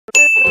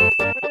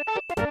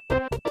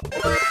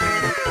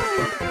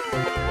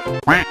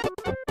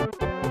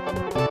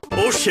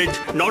Oh shit,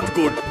 not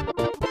good.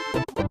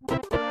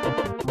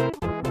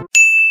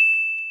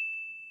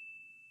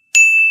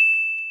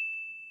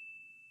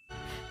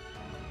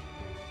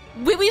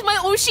 Wiwi's my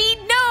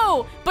Oshi?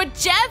 No! But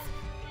Jeff?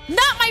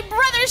 Not my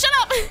brother! Shut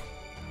up!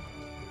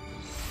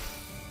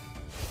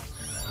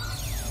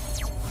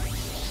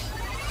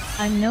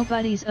 I'm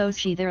nobody's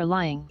Oshi, they're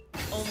lying.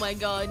 Oh my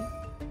god.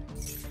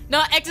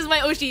 No, X is my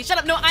Oshi. Shut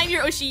up. No, I'm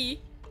your Oshi.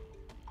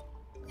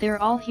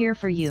 They're all here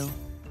for you.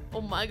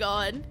 Oh my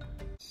god.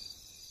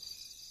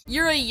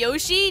 You're a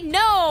Yoshi?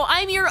 No,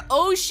 I'm your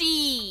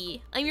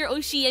Oshi. I'm your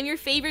Oshi. I'm your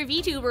favorite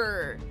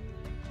VTuber.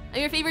 I'm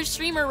your favorite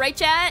streamer, right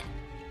chat?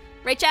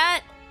 Right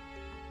chat?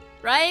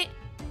 Right?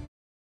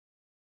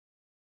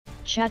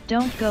 Chat,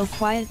 don't go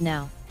quiet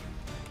now.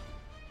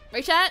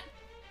 Right chat?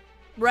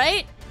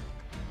 Right?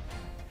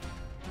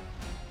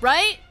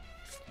 Right?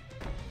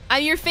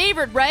 I'm your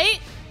favorite, right?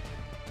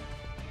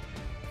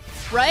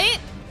 Right?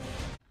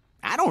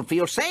 I don't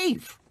feel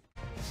safe.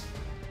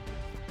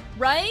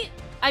 Right?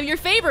 I'm your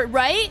favorite,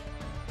 right?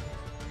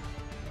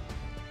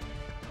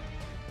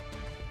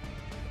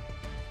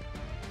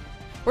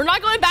 We're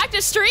not going back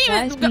to stream.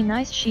 Guys, be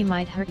nice, she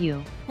might hurt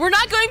you. We're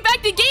not going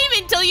back to game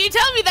until you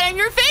tell me that I'm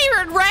your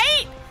favorite,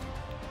 right?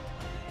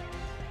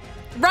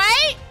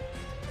 Right?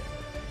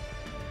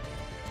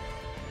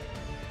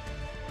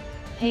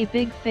 Hey,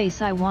 big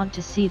face, I want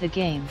to see the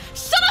game.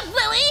 Shut up,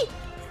 Lily!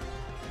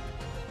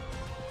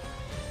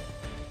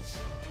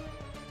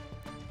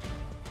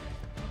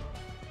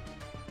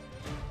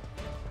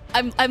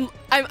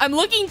 I'm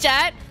looking,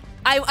 chat.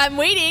 I'm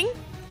waiting.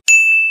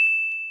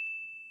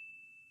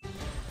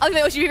 I'll be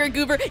my Oshi favorite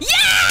goober.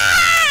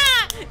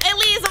 Yeah! At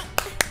least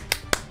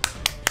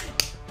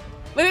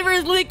my favorite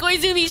is Lily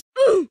Koizumi.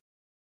 You're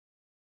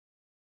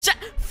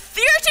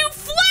too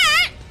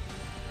flat!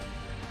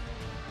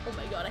 Oh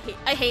my god,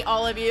 I hate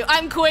all of you.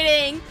 I'm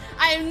quitting.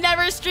 I'm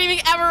never streaming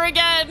ever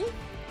again.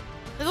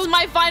 This is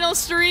my final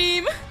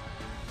stream.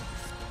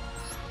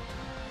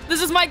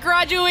 This is my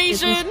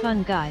graduation. It was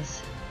fun,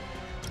 guys.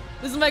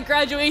 This is my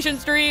graduation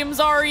stream,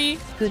 sorry.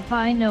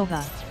 Goodbye,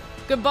 Nova.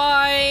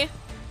 Goodbye.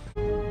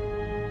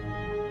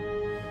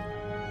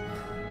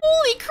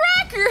 Holy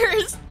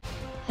crackers!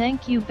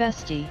 Thank you,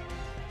 bestie.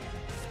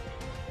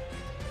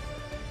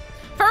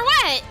 For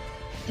what?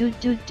 Doot.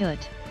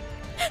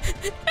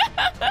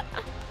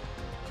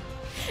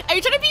 Are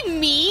you trying to be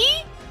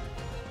me?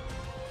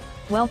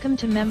 Welcome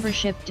to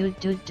membership, doot.